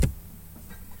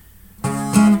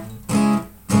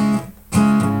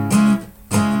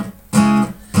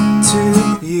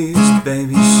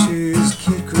baby shoes.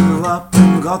 Kid grew up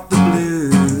and got the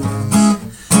blues.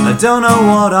 I don't know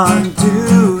what I'm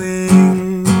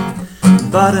doing.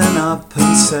 Button up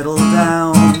and settle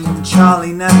down.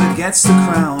 Charlie never gets the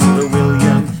crown, but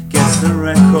William gets the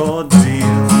record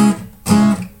deal.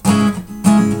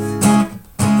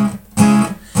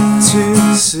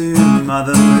 Too soon,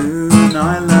 Mother Moon,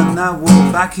 I learned that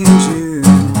walk back in June,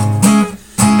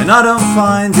 and I don't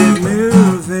find it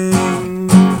moving.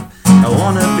 I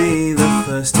wanna be the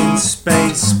first in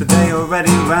space, but they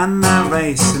already ran that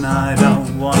race, and I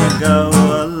don't wanna go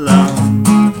alone.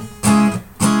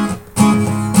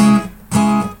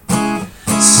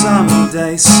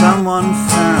 Someday someone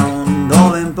found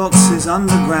all in boxes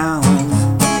underground,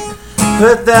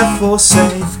 put there for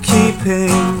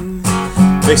safekeeping.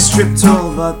 They stripped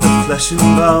all but the flesh and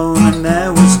bone, and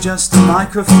there was just a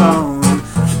microphone.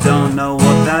 I don't know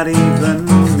what that is.